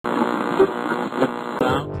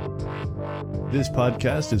This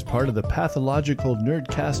podcast is part of the Pathological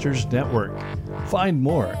Nerdcasters Network. Find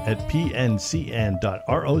more at pncn.rocks,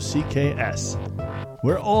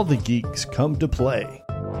 where all the geeks come to play.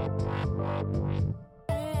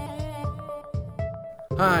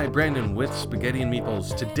 Hi, Brandon with Spaghetti and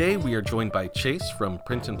Meeples. Today we are joined by Chase from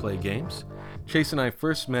Print and Play Games. Chase and I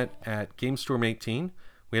first met at GameStorm 18.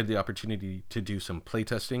 We had the opportunity to do some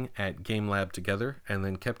playtesting at Game Lab together and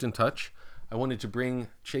then kept in touch. I wanted to bring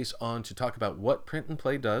Chase on to talk about what Print and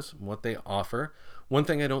Play does, what they offer. One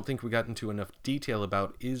thing I don't think we got into enough detail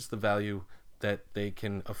about is the value that they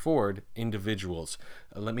can afford individuals.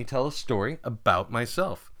 Let me tell a story about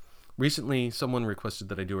myself. Recently, someone requested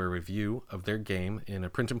that I do a review of their game in a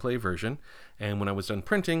print and play version, and when I was done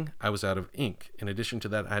printing, I was out of ink. In addition to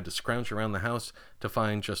that, I had to scrounge around the house to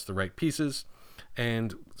find just the right pieces,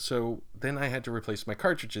 and so then I had to replace my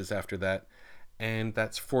cartridges after that, and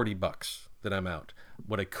that's $40 that I'm out.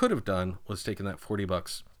 What I could have done was taken that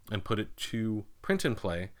 $40 and put it to Print and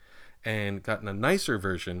Play and gotten a nicer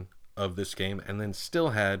version of this game and then still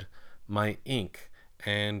had my ink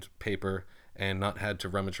and paper and not had to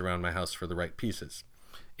rummage around my house for the right pieces.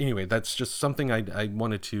 Anyway, that's just something I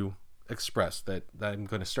wanted to express, that I'm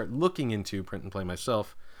going to start looking into Print and Play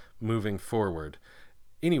myself moving forward.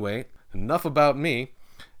 Anyway, enough about me,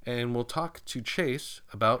 and we'll talk to Chase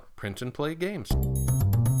about Print and Play Games.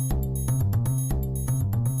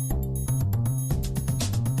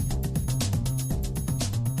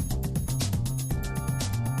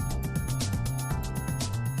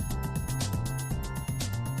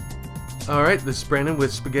 All right, this is Brandon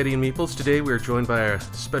with Spaghetti and Meeples. Today we are joined by our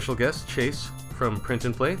special guest, Chase from Print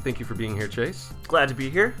and Play. Thank you for being here, Chase. Glad to be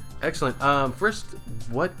here. Excellent. First,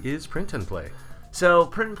 what is Print and Play? So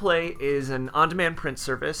Print and Play is an on-demand print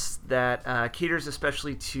service that caters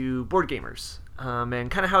especially to board gamers. And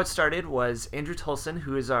kind of how it started was Andrew Tolson,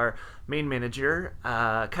 who is our main manager,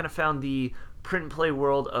 kind of found the print and play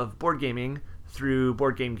world of board gaming through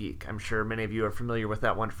Board Game Geek. I'm sure many of you are familiar with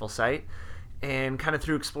that wonderful site. And kind of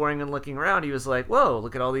through exploring and looking around, he was like, whoa,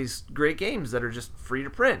 look at all these great games that are just free to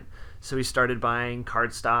print. So he started buying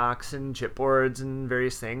card stocks and chipboards and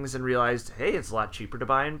various things and realized, hey, it's a lot cheaper to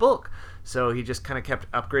buy in bulk. So he just kind of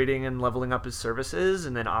kept upgrading and leveling up his services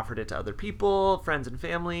and then offered it to other people, friends and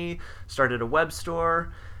family, started a web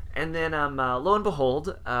store. And then lo and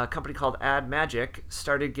behold, a company called Ad Magic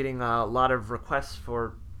started getting a lot of requests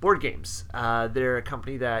for board games. They're a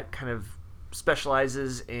company that kind of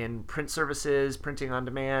specializes in print services, printing on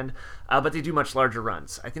demand, but they do much larger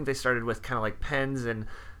runs. I think they started with kind of like pens and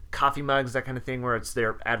coffee mugs, that kind of thing, where it's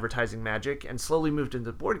their advertising magic, and slowly moved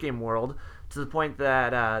into the board game world to the point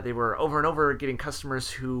that they were over and over getting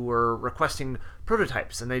customers who were requesting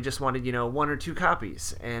prototypes, and they just wanted, one or two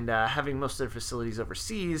copies. And having most of their facilities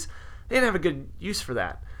overseas, they didn't have a good use for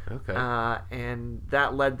that. Okay. And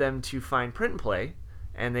that led them to find Print and Play,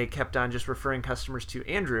 and they kept on just referring customers to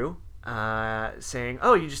Andrew, saying,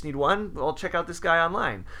 oh, you just need one? Well, check out this guy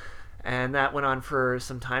online. And that went on for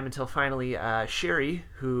some time until finally Sherry,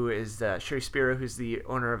 Sherry Spiro, who's the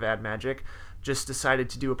owner of Ad Magic, just decided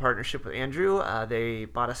to do a partnership with Andrew. They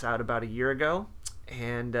bought us out about a year ago,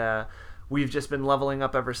 and we've just been leveling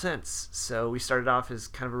up ever since. So we started off as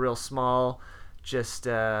kind of a real small, just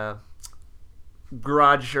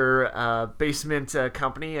garage or basement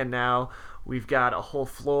company, and now we've got a whole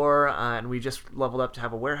floor, and we just leveled up to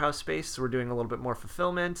have a warehouse space, so we're doing a little bit more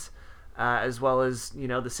fulfillment, as well as,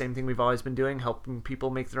 the same thing we've always been doing, helping people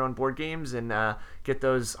make their own board games and get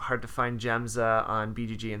those hard-to-find gems on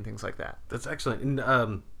BGG and things like that. That's excellent. And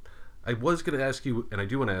I was going to ask you, and I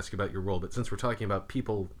do want to ask you about your role, but since we're talking about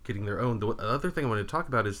people getting their own, the other thing I want to talk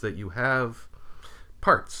about is that you have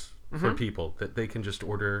parts for people that they can just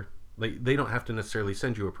order. Like, they don't have to necessarily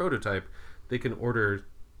send you a prototype. They can order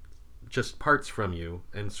just parts from you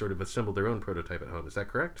and sort of assemble their own prototype at home. Is that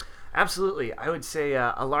correct? Absolutely. I would say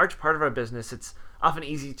a large part of our business, it's often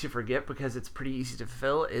easy to forget because it's pretty easy to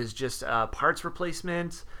fulfill, is just parts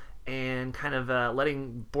replacement and kind of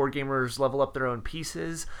letting board gamers level up their own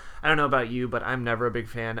pieces. I don't know about you, but I'm never a big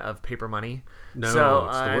fan of paper money. No, it's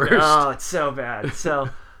the worst. Oh, it's so bad. So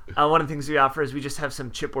one of the things we offer is we just have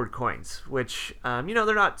some chipboard coins, which, they're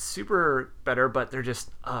not super better, but they're just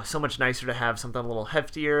so much nicer to have something a little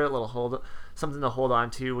heftier, something to hold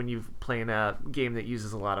on to when you're playing a game that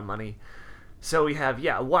uses a lot of money. So we have,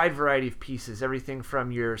 a wide variety of pieces, everything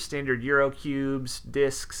from your standard Euro cubes,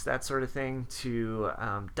 discs, that sort of thing, to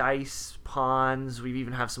dice, pawns. We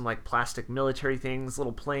even have some like plastic military things,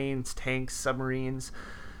 little planes, tanks, submarines.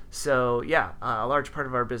 So a large part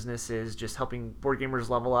of our business is just helping board gamers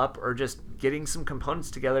level up, or just getting some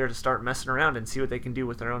components together to start messing around and see what they can do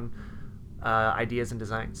with their own ideas and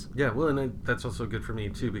designs. Yeah, well, and that's also good for me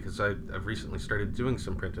too, because I've recently started doing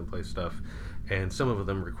some print and play stuff, and some of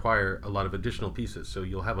them require a lot of additional pieces. So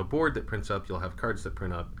you'll have a board that prints up, you'll have cards that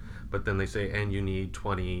print up, but then they say, and you need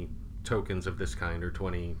 20 tokens of this kind or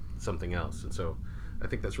 20 something else. And so I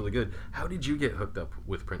think that's really good. How did you get hooked up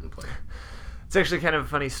with print and play? It's actually kind of a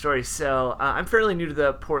funny story. So I'm fairly new to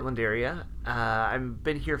the Portland area. I've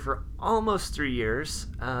been here for almost 3 years.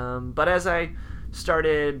 But as I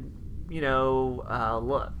started,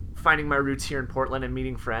 finding my roots here in Portland and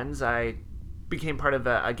meeting friends, I became part of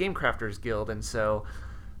a Game Crafters Guild. And so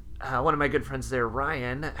one of my good friends there,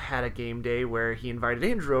 Ryan, had a game day where he invited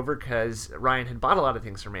Andrew over because Ryan had bought a lot of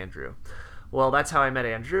things from Andrew. Well, that's how I met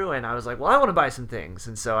Andrew, and I was like, well, I want to buy some things.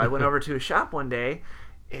 And so I went over to a shop one day,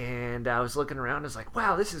 and I was looking around. I was like,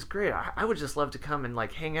 wow, this is great. I would just love to come and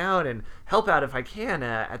hang out and help out if I can.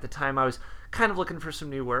 At the time, I was kind of looking for some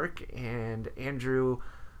new work, and Andrew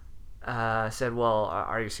said, well,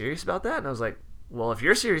 are you serious about that? And I was like, well, if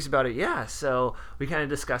you're serious about it, yeah. So we kind of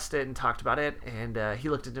discussed it and talked about it, and he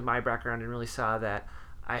looked into my background and really saw that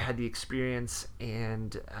I had the experience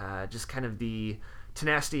and just kind of the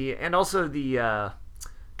tenacity and also the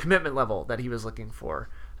commitment level that he was looking for.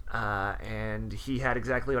 And he had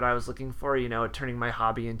exactly what I was looking for, turning my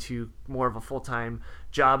hobby into more of a full-time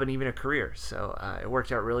job and even a career. So it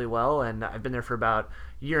worked out really well, and I've been there for about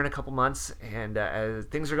a year and a couple months, and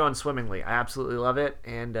things are going swimmingly. I absolutely love it,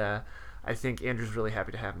 and I think Andrew's really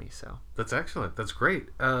happy to have me. So that's excellent. That's great.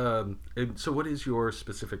 And so what is your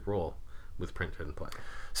specific role with Print and Play?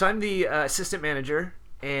 So I'm the assistant manager,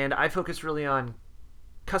 and I focus really on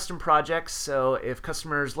custom projects. So if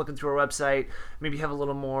customers looking through our website maybe have a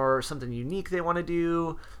little more something unique they want to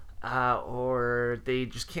do, or they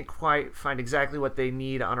just can't quite find exactly what they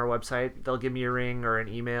need on our website, they'll give me a ring or an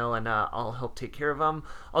email, and I'll help take care of them.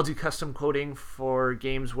 I'll do custom quoting for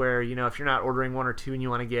games where, if you're not ordering one or two and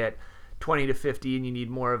you want to get 20 to 50 and you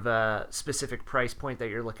need more of a specific price point that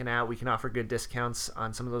you're looking at, we can offer good discounts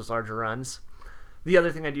on some of those larger runs. The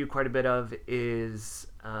other thing I do quite a bit of is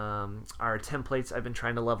our templates. I've been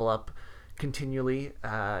trying to level up continually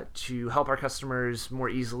to help our customers more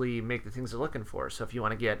easily make the things they're looking for. So if you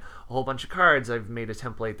want to get a whole bunch of cards, I've made a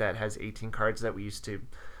template that has 18 cards that we used to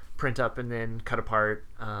print up and then cut apart.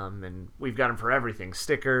 And we've got them for everything: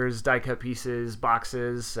 stickers, die cut pieces,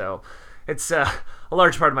 boxes. So it's a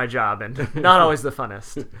large part of my job and not always the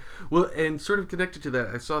funnest. Well, and sort of connected to that,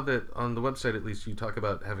 I saw that on the website, at least, you talk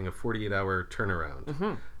about having a 48-hour turnaround.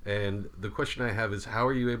 Mm-hmm. And the question I have is, how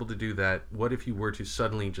are you able to do that? What if you were to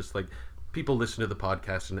suddenly just people listen to the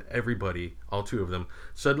podcast and everybody, all two of them,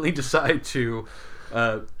 suddenly decide to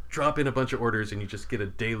drop in a bunch of orders and you just get a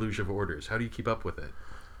deluge of orders? How do you keep up with it?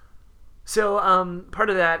 So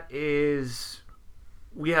part of that is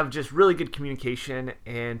we have just really good communication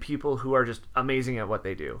and people who are just amazing at what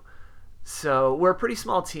they do. So we're a pretty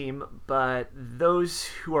small team, but those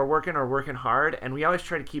who are working hard, and we always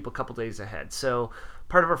try to keep a couple days ahead. So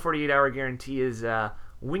part of our 48-hour guarantee is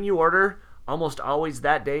when you order, almost always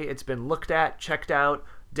that day it's been looked at, checked out,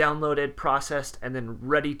 downloaded, processed, and then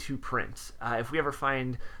ready to print. If we ever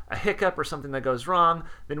find a hiccup or something that goes wrong,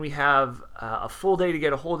 then we have a full day to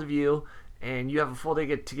get a hold of you, and you have a full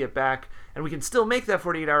day to get back, and we can still make that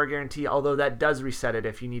 48-hour guarantee, although that does reset it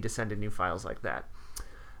if you need to send in new files like that.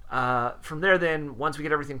 From there, then, once we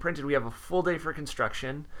get everything printed, we have a full day for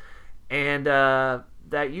construction, and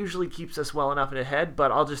that usually keeps us well enough ahead,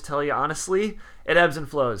 but I'll just tell you honestly, it ebbs and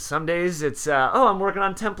flows. Some days it's, I'm working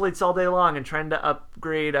on templates all day long and trying to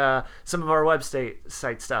upgrade some of our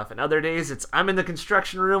website stuff. And other days it's, I'm in the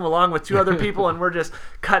construction room along with two other people and we're just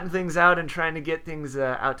cutting things out and trying to get things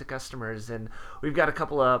out to customers. And we've got a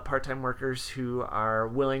couple of part-time workers who are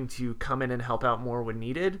willing to come in and help out more when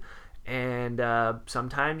needed. And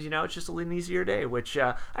sometimes, it's just a little easier day, which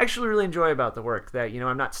I actually really enjoy about the work, that,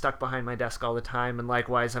 I'm not stuck behind my desk all the time. And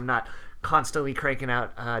likewise, I'm not constantly cranking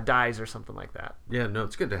out dies or something like that. Yeah, no,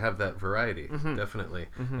 it's good to have that variety, definitely.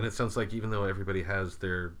 Mm-hmm. And it sounds like even though everybody has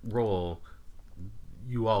their role,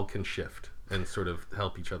 you all can shift and sort of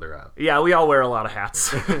help each other out. Yeah, we all wear a lot of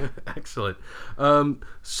hats. Excellent.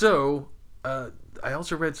 I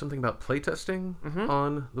also read something about playtesting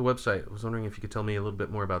on the website. I was wondering if you could tell me a little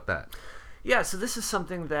bit more about that. Yeah, so this is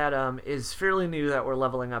something that is fairly new that we're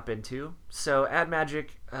leveling up into. So AdMagic,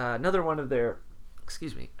 another one of their,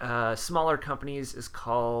 smaller companies is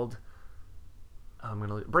called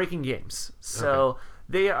Breaking Games. So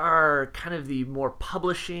they are kind of the more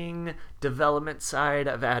publishing, development side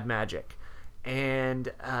of AdMagic.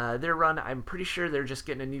 And they're run, I'm pretty sure they're just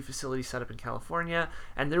getting a new facility set up in California,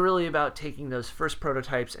 and they're really about taking those first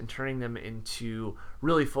prototypes and turning them into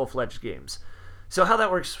really full-fledged games. So how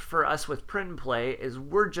that works for us with Print and Play is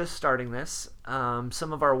we're just starting this.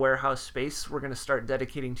 Some of our warehouse space we're going to start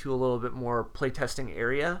dedicating to a little bit more playtesting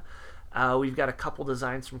area. We've got a couple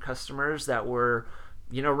designs from customers that we're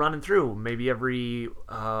running through. Maybe every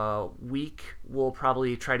week we'll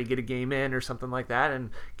probably try to get a game in or something like that and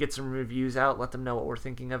get some reviews out, let them know what we're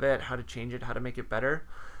thinking of it, how to change it, how to make it better.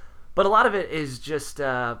 But a lot of it is just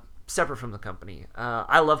separate from the company.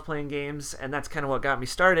 I love playing games, and that's kind of what got me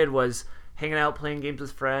started, was hanging out, playing games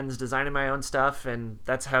with friends, designing my own stuff, and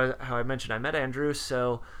that's how I mentioned I met Andrew.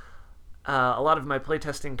 So a lot of my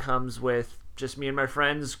playtesting comes with just me and my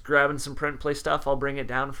friends grabbing some Print and Play stuff I'll bring it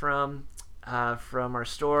down from our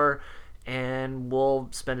store, and we'll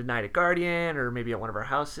spend a night at Guardian or maybe at one of our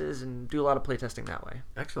houses and do a lot of playtesting that way.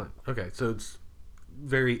 Excellent. Okay, so it's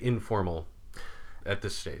very informal at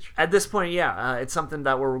this stage. At this point, yeah, it's something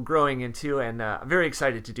that we're growing into, and I'm very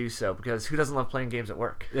excited to do so, because who doesn't love playing games at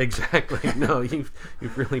work? Exactly. No, you've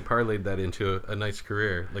really parlayed that into a nice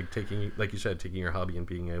career, like you said, taking your hobby and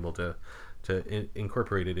being able to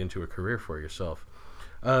incorporate it into a career for yourself.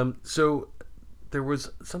 So there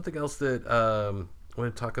was something else that I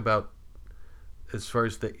want to talk about as far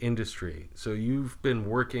as the industry. So you've been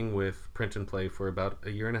working with Print and Play for about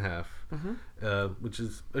a year and a half, which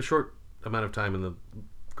is a short amount of time in the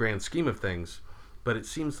grand scheme of things, but it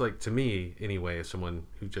seems like, to me anyway, as someone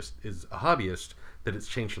who just is a hobbyist, that it's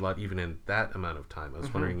changed a lot even in that amount of time. I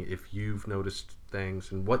was wondering if you've noticed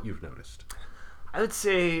things and what you've noticed. I would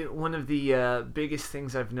say one of the biggest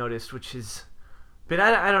things I've noticed, which has been,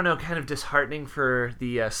 I don't know, kind of disheartening for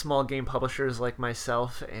the small game publishers like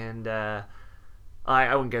myself, and I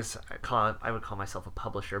wouldn't guess I would call myself a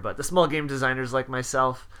publisher, but the small game designers like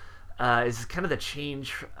myself, is kind of the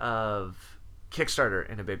change of Kickstarter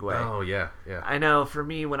in a big way. Oh, yeah. I know for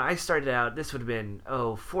me, when I started out, this would have been,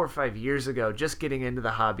 4 or 5 years ago, just getting into the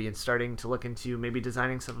hobby and starting to look into maybe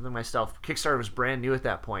designing something myself. Kickstarter was brand new at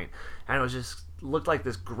that point, and it was just looked like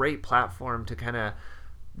this great platform to kind of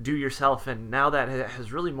do yourself, and now that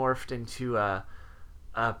has really morphed into a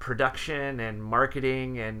production and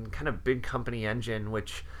marketing and kind of big company engine,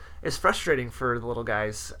 which is frustrating for the little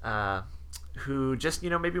guys who just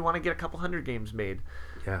maybe want to get a couple hundred games made.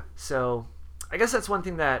 Yeah. So I guess that's one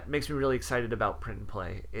thing that makes me really excited about Print and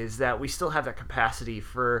Play, is that we still have that capacity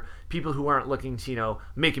for people who aren't looking to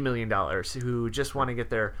make $1 million, who just want to get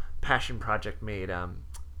their passion project made.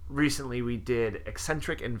 Recently we did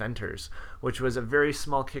Eccentric Inventors, which was a very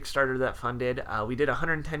small Kickstarter that funded. We did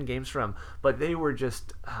 110 games from, but they were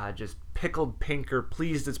just pickled pink or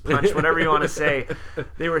pleased as punch, whatever you want to say.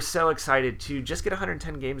 They were so excited to just get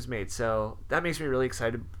 110 games made. So that makes me really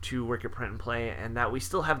excited to work at Print and Play, and that we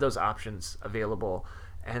still have those options available,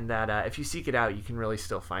 and that if you seek it out, you can really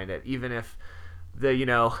still find it, even if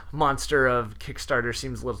the monster of Kickstarter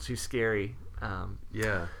seems a little too scary.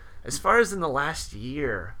 Yeah. As far as in the last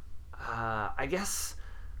year, I guess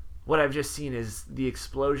what I've just seen is the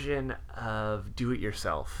explosion of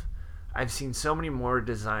do-it-yourself. I've seen so many more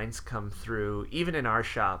designs come through, even in our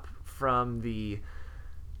shop, from the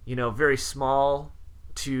very small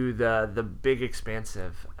to the big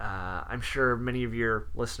expansive. I'm sure many of your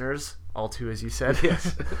listeners, all two as you said,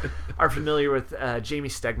 yes, are familiar with Jamie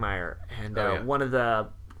Stegmaier, and yeah. One of the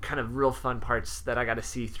kind of real fun parts that I got to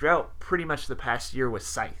see throughout pretty much the past year was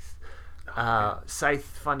Scythe. Scythe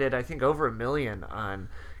funded, I think, over $1 million on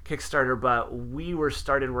Kickstarter, but we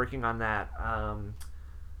started working on that,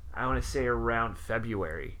 I want to say around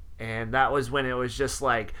February, and that was when it was just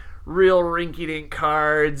like real rinky-dink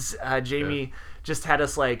cards. Jamie just had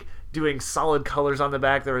us like doing solid colors on the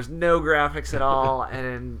back. There was no graphics at all,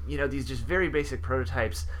 and these just very basic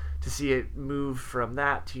prototypes. To see it move from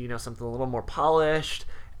that to something a little more polished.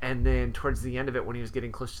 And then towards the end of it, when he was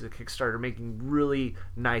getting close to the Kickstarter, making really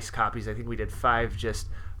nice copies. I think we did 5, just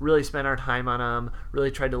really spent our time on them, really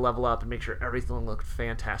tried to level up and make sure everything looked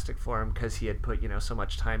fantastic for him, because he had put, so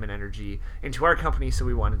much time and energy into our company, so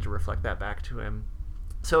we wanted to reflect that back to him.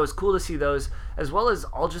 So it was cool to see those, as well as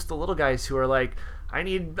all just the little guys who are like, I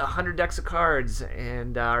need 100 decks of cards,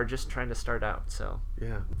 and are just trying to start out. So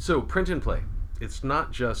yeah. So Print and Play. It's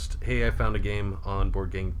not just, hey, I found a game on Board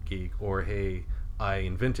Game Geek, or hey, I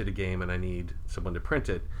invented a game and I need someone to print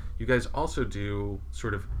it. You guys also do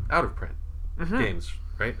sort of out of print games,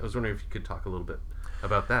 right? I was wondering if you could talk a little bit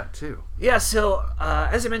about that too. Yeah, so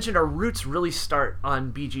as I mentioned, our roots really start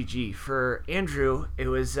on BGG. For Andrew, it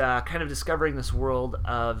was kind of discovering this world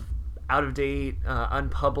of out-of-date,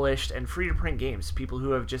 unpublished, and free-to-print games. People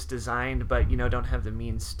who have just designed but don't have the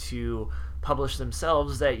means to publish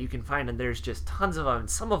themselves, that you can find, and there's just tons of them, and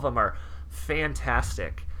some of them are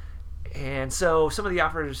fantastic. And so some of the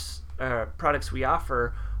products we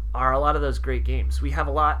offer are a lot of those great games. We have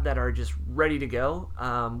a lot that are just ready to go.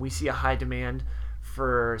 We see a high demand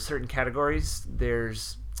for certain categories.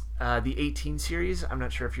 There's the 18 series. I'm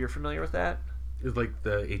not sure if you're familiar with that. Is like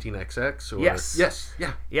the 18XX? Or... Yes. Yes.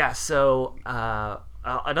 Yeah. Yeah. So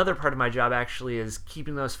another part of my job actually is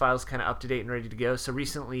keeping those files kind of up to date and ready to go. So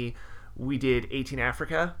recently we did 18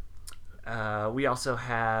 Africa. We also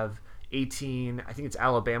have 18, I think it's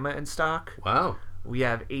Alabama in stock. Wow. We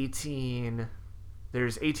have 18,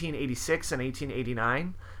 there's 1886 and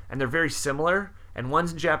 1889, and they're very similar, and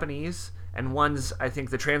one's in Japanese, and one's, I think,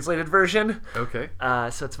 the translated version. Okay.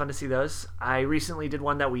 So it's fun to see those. I recently did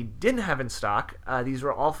one that we didn't have in stock. These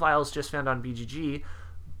were all files just found on BGG,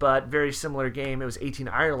 but very similar game. It was 18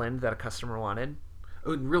 Ireland that a customer wanted.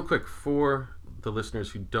 Oh, real quick, for the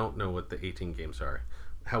listeners who don't know what the 18 games are,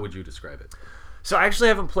 how would you describe it? So I actually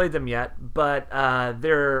haven't played them yet, but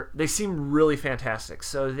they seem really fantastic.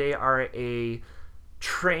 So they are a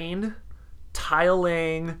train,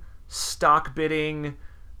 tile-laying, stock bidding,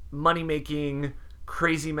 money-making,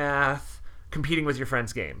 crazy math, competing with your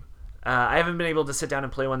friends game. I haven't been able to sit down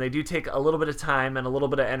and play one. They do take a little bit of time and a little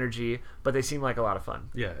bit of energy, but they seem like a lot of fun.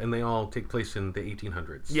 Yeah, and they all take place in the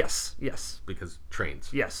 1800s. Yes. Because trains.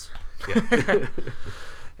 Yes. Yeah.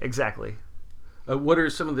 Exactly. What are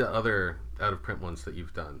some of the other out-of-print ones that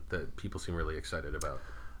you've done that people seem really excited about?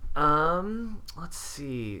 Let's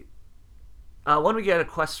see. One we get a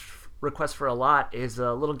request for a lot is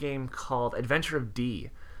a little game called Adventure of D.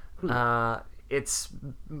 It's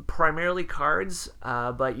primarily cards,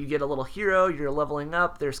 but you get a little hero, you're leveling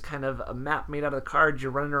up, there's kind of a map made out of the cards,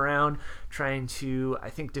 you're running around trying to, I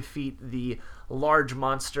think, defeat the large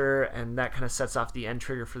monster, and that kind of sets off the end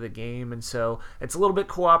trigger for the game. And so it's a little bit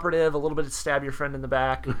cooperative, a little bit of stab your friend in the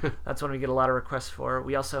back. That's one we get a lot of requests for.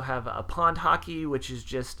 We also have a pond hockey, which is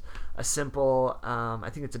just a simple, I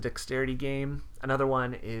think it's a dexterity game. Another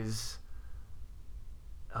one is...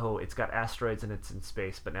 Oh, it's got asteroids and it's in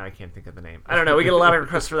space, but now I can't think of the name. I don't know. We get a lot of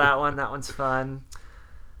requests for that one. That one's fun.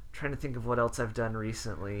 Trying to think of what else I've done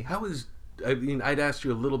recently. I'd asked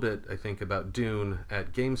you a little bit, I think, about Dune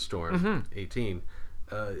at GameStorm 18.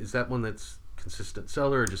 Is that one that's consistent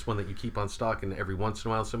seller, or just one that you keep on stock and every once in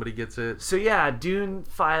a while somebody gets it? So yeah, Dune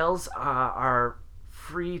files are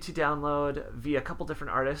free to download via a couple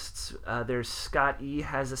different artists. There's Scott E.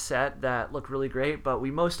 has a set that look really great, but we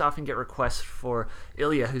most often get requests for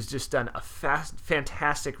Ilya, who's just done a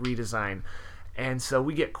fantastic redesign. And so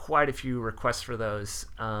we get quite a few requests for those.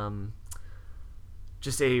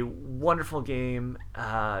 Just a wonderful game,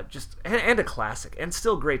 and a classic, and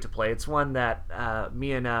still great to play. It's one that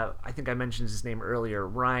me and I think I mentioned his name earlier,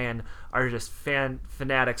 Ryan, are just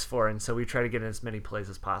fanatics for, and so we try to get in as many plays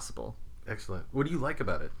as possible. Excellent. What do you like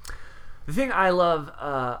about it? The thing I love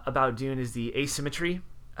about Dune is the asymmetry.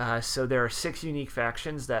 So there are 6 unique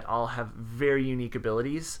factions that all have very unique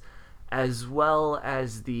abilities, as well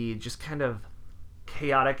as the just kind of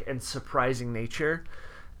chaotic and surprising nature.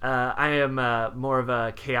 I am more of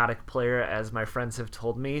a chaotic player, as my friends have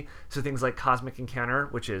told me. So things like Cosmic Encounter,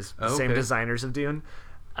 which is the same designers of Dune,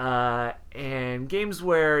 and games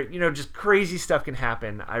where just crazy stuff can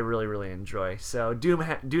happen, I really, really enjoy. So Dune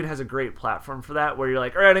has a great platform for that, where you're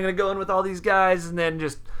like, all right, I'm gonna go in with all these guys, and then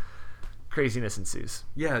just craziness ensues.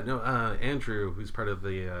 Yeah, no. Andrew, who's part of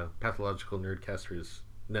the Pathological Nerdcasters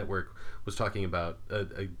Network, was talking about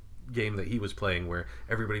a game that he was playing where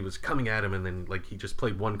everybody was coming at him, and then he just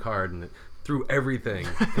played one card and threw everything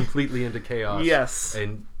completely into chaos. Yes,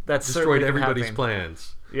 and that's destroyed everybody's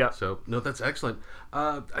plans. Yeah. So no, that's excellent.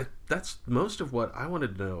 That's most of what I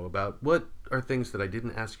wanted to know about. What are things that I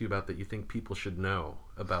didn't ask you about that you think people should know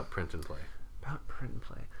about print and play? About print and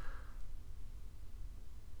play,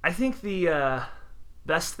 I think the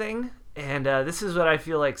best thing, and this is what I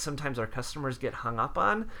feel like sometimes our customers get hung up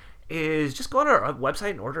on, is just go on our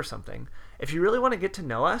website and order something. If you really want to get to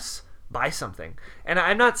know us, buy something. And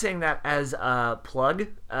I'm not saying that as a plug,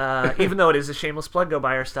 even though it is a shameless plug, go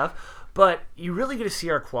buy our stuff. But you really get to see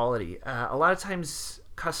our quality. A lot of times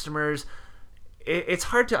customers, it's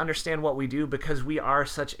hard to understand what we do because we are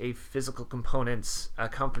such a physical components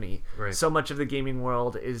company. Right. So much of the gaming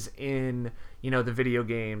world is in the video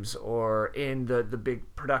games or in the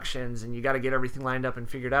big productions, and you got to get everything lined up and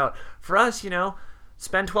figured out. For us,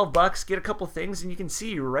 spend $12, get a couple things, and you can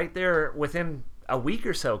see right there within a week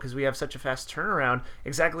or so, because we have such a fast turnaround,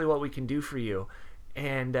 exactly what we can do for you.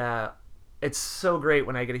 And it's so great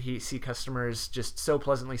when I get to see customers just so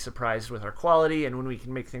pleasantly surprised with our quality and when we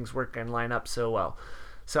can make things work and line up so well.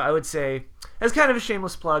 So I would say, as kind of a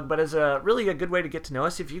shameless plug, but as a really a good way to get to know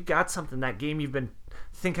us, if you've got something, that game you've been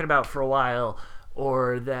thinking about for a while,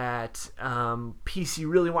 or that piece you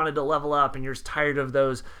really wanted to level up and you're just tired of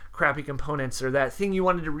those crappy components, or that thing you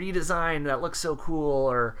wanted to redesign that looks so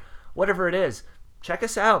cool, or whatever it is, check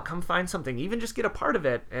us out. Come find something. Even just get a part of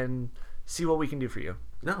it and see what we can do for you.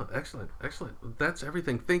 No, excellent. That's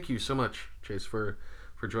everything. Thank you so much, Chase, for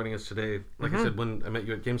joining us today. Like I said, when I met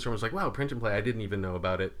you at GameStorm, I was like, wow, Print and Play, I didn't even know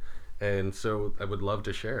about it. And so I would love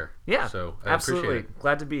to share. Yeah, so I absolutely. appreciate it.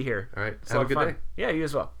 Glad to be here. All right. It's Have a good fun. day. Yeah, you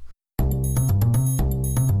as well.